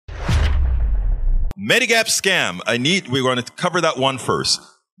Medigap scam. We're going to cover that one first.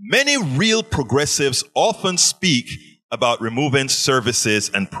 Many real progressives often speak about removing services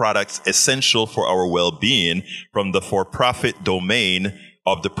and products essential for our well-being from the for-profit domain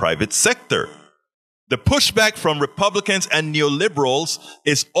of the private sector. The pushback from Republicans and neoliberals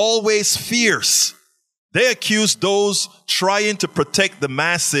is always fierce. They accuse those trying to protect the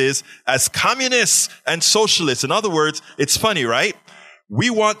masses as communists and socialists. In other words, it's funny, right? We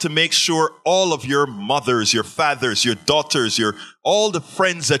want to make sure all of your mothers, your fathers, your daughters, all the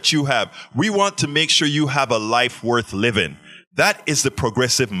friends that you have, we want to make sure you have a life worth living. That is the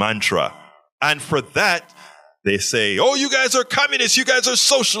progressive mantra. And for that, they say, oh, you guys are communists, you guys are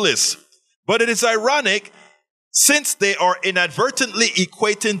socialists. But it is ironic, since they are inadvertently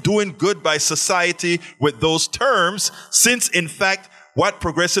equating doing good by society with those terms, since in fact what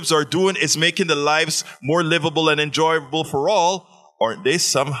progressives are doing is making the lives more livable and enjoyable for all, aren't they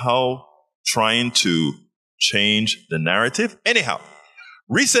somehow trying to change the narrative? Anyhow,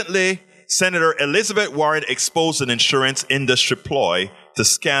 recently, Senator Elizabeth Warren exposed an insurance industry ploy to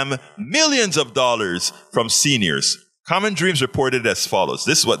scam millions of dollars from seniors. Common Dreams reported as follows.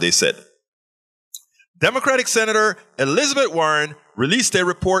 This is what they said. Democratic Senator Elizabeth Warren released a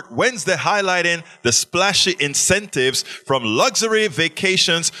report Wednesday highlighting the splashy incentives from luxury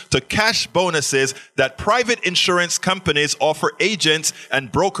vacations to cash bonuses that private insurance companies offer agents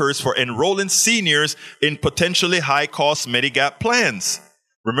and brokers for enrolling seniors in potentially high-cost Medigap plans.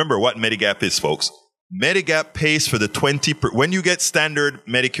 Remember what Medigap is, folks. Medigap pays for the when you get standard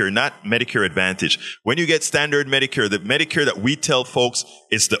Medicare, not Medicare Advantage. When you get standard Medicare, the Medicare that we tell folks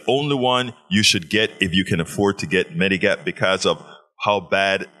is the only one you should get if you can afford to get Medigap because of how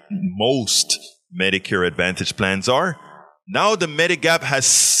bad most Medicare Advantage plans are. Now the Medigap has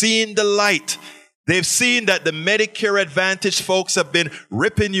seen the light. They've seen that the Medicare Advantage folks have been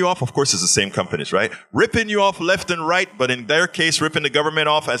ripping you off. Of course, it's the same companies, right? Ripping you off left and right, but in their case, ripping the government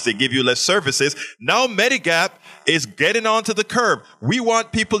off as they give you less services. Now Medigap is getting onto the curb. We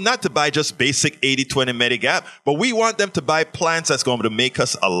want people not to buy just basic 80-20 Medigap, but we want them to buy plans that's going to make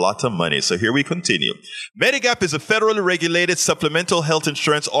us a lot of money. So here we continue. Medigap is a federally regulated supplemental health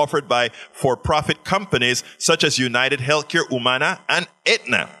insurance offered by for-profit companies such as United Healthcare, Humana, and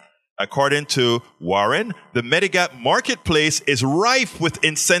Aetna. According to Warren, the Medigap marketplace is rife with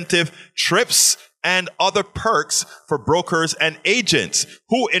incentive trips and other perks for brokers and agents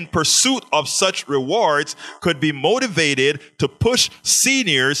who, in pursuit of such rewards, could be motivated to push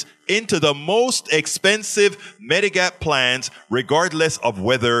seniors into the most expensive Medigap plans, regardless of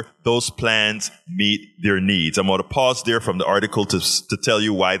whether those plans meet their needs. I'm going to pause there from the article to tell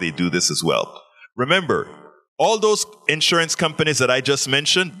you why they do this as well. Remember, all those insurance companies that I just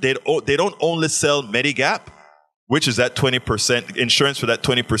mentioned, they don't only sell Medigap, which is that 20% insurance for that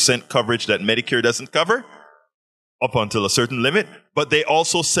 20% coverage that Medicare doesn't cover up until a certain limit, but they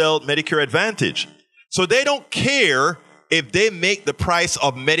also sell Medicare Advantage. So they don't care if they make the price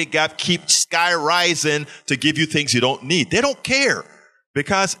of Medigap keep sky rising to give you things you don't need. They don't care.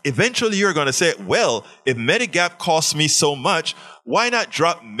 Because eventually you're going to say, well, if Medigap costs me so much, why not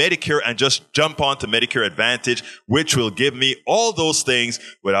drop Medicare and just jump onto Medicare Advantage, which will give me all those things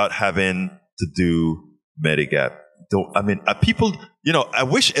without having to do Medigap. People, I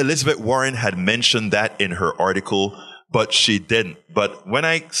wish Elizabeth Warren had mentioned that in her article, but she didn't. But when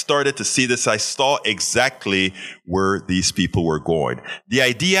I started to see this, I saw exactly where these people were going. The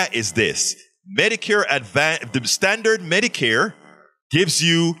idea is this. The standard Medicare gives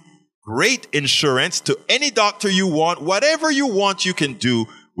you great insurance to any doctor you want. Whatever you want, you can do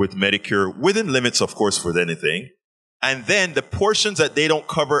with Medicare, within limits, of course, for anything. And then the portions that they don't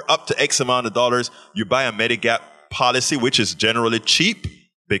cover up to X amount of dollars, you buy a Medigap policy, which is generally cheap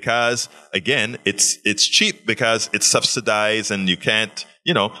because, again, it's cheap because it's subsidized and you can't,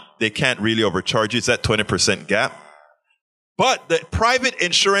 they can't really overcharge you. It's that 20% gap. But the private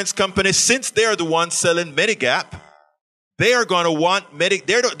insurance companies, since they're the ones selling Medigap, they are going to want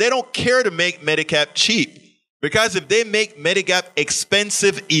they don't care to make Medigap cheap. Because if they make Medigap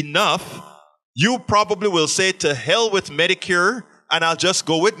expensive enough, you probably will say to hell with Medicare and I'll just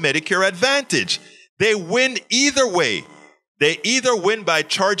go with Medicare Advantage. They win either way. They either win by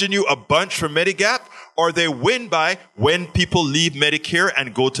charging you a bunch for Medigap or they win by when people leave Medicare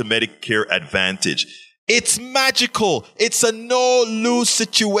and go to Medicare Advantage. It's magical. It's a no-lose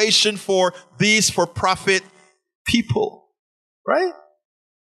situation for these for-profit people. Right?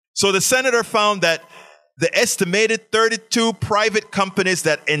 So the senator found that the estimated 32 private companies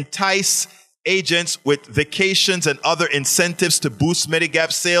that entice agents with vacations and other incentives to boost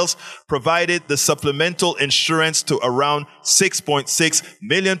Medigap sales, provided the supplemental insurance to around 6.6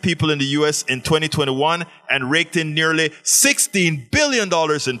 million people in the U.S. in 2021 and raked in nearly $16 billion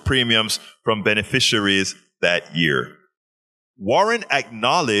in premiums from beneficiaries that year. Warren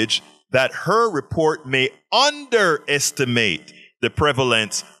acknowledged that her report may underestimate the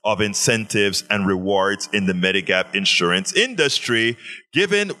prevalence of incentives and rewards in the Medigap insurance industry,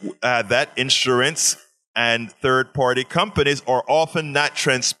 given that insurance and third-party companies are often not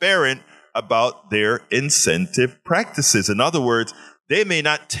transparent about their incentive practices. In other words, they may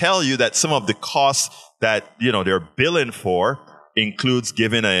not tell you that some of the costs that, they're billing for includes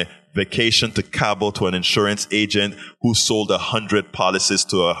giving a vacation to Cabo to an insurance agent who sold 100 policies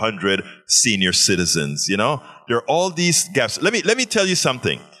to 100 senior citizens. There are all these gaps. Let me tell you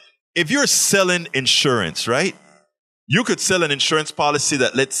something. If you're selling insurance, right? You could sell an insurance policy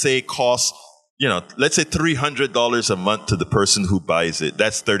that, let's say, costs, let's say $300 a month to the person who buys it.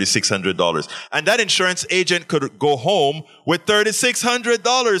 That's $3,600. And that insurance agent could go home with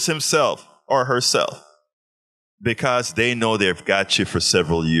 $3,600 himself or herself, because they know they've got you for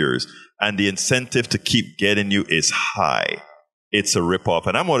several years. And the incentive to keep getting you is high. It's a ripoff.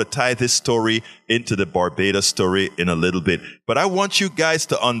 And I'm going to tie this story into the Barbados story in a little bit. But I want you guys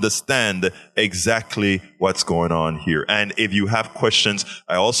to understand exactly what's going on here. And if you have questions,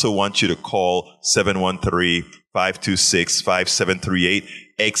 I also want you to call 713-526-5738,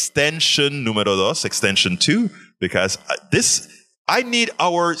 extension número 2, extension 2, because I need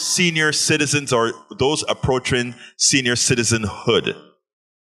our senior citizens or those approaching senior citizenhood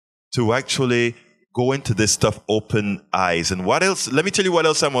to actually go into this stuff open eyes. And what else? Let me tell you what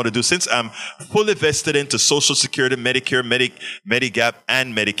else I want to do. Since I'm fully vested into Social Security, Medicare, Medigap,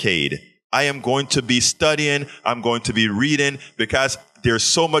 and Medicaid, I am going to be studying. I'm going to be reading, because there's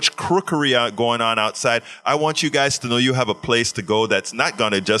so much crookery going on outside. I want you guys to know you have a place to go that's not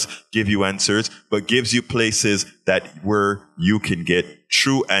going to just give you answers, but gives you places where you can get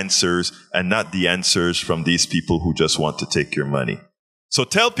true answers and not the answers from these people who just want to take your money. So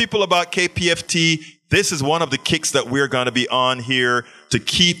tell people about KPFT. This is one of the kicks that we're going to be on here to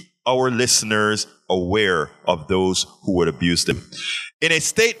keep our listeners aware of those who would abuse them. In a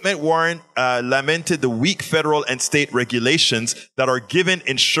statement, Warren lamented the weak federal and state regulations that are giving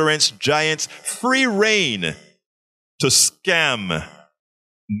insurance giants free rein to scam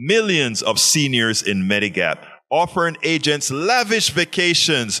millions of seniors in Medigap, offering agents lavish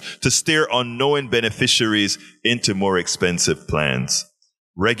vacations to steer unknowing beneficiaries into more expensive plans.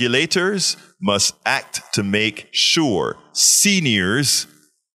 Regulators must act to make sure seniors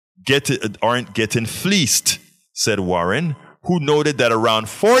aren't getting fleeced, said Warren, who noted that around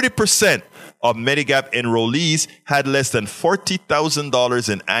 40% of Medigap enrollees had less than $40,000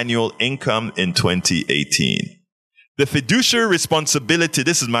 in annual income in 2018. The fiduciary responsibility,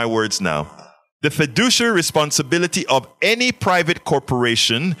 this is my words now, the fiduciary responsibility of any private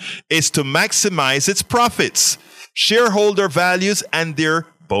corporation is to maximize its profits, shareholder values, and their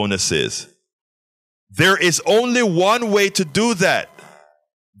bonuses. There is only one way to do that.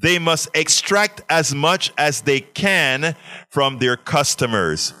 They must extract as much as they can from their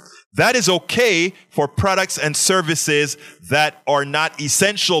customers. That is okay for products and services that are not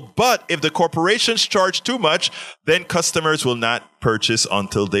essential. But if the corporations charge too much, then customers will not purchase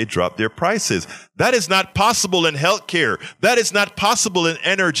until they drop their prices. That is not possible in healthcare. That is not possible in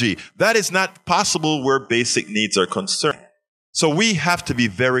energy. That is not possible where basic needs are concerned. So we have to be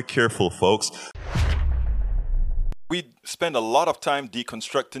very careful, folks. We spend a lot of time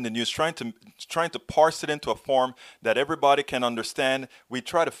deconstructing the news, trying to parse it into a form that everybody can understand. We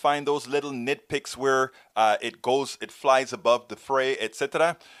try to find those little nitpicks where it flies above the fray,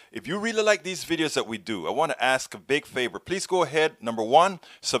 etc. If you really like these videos that we do, I want to ask a big favor. Please go ahead. Number 1,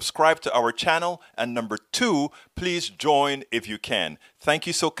 subscribe to our channel. And number 2, please join if you can. Thank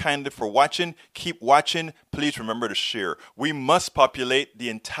you so kindly for watching. Keep watching. Please remember to share. We must populate the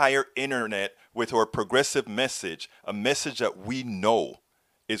entire internet with our progressive message, a message that we know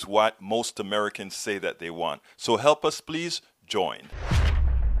is what most Americans say that they want. So help us, please join.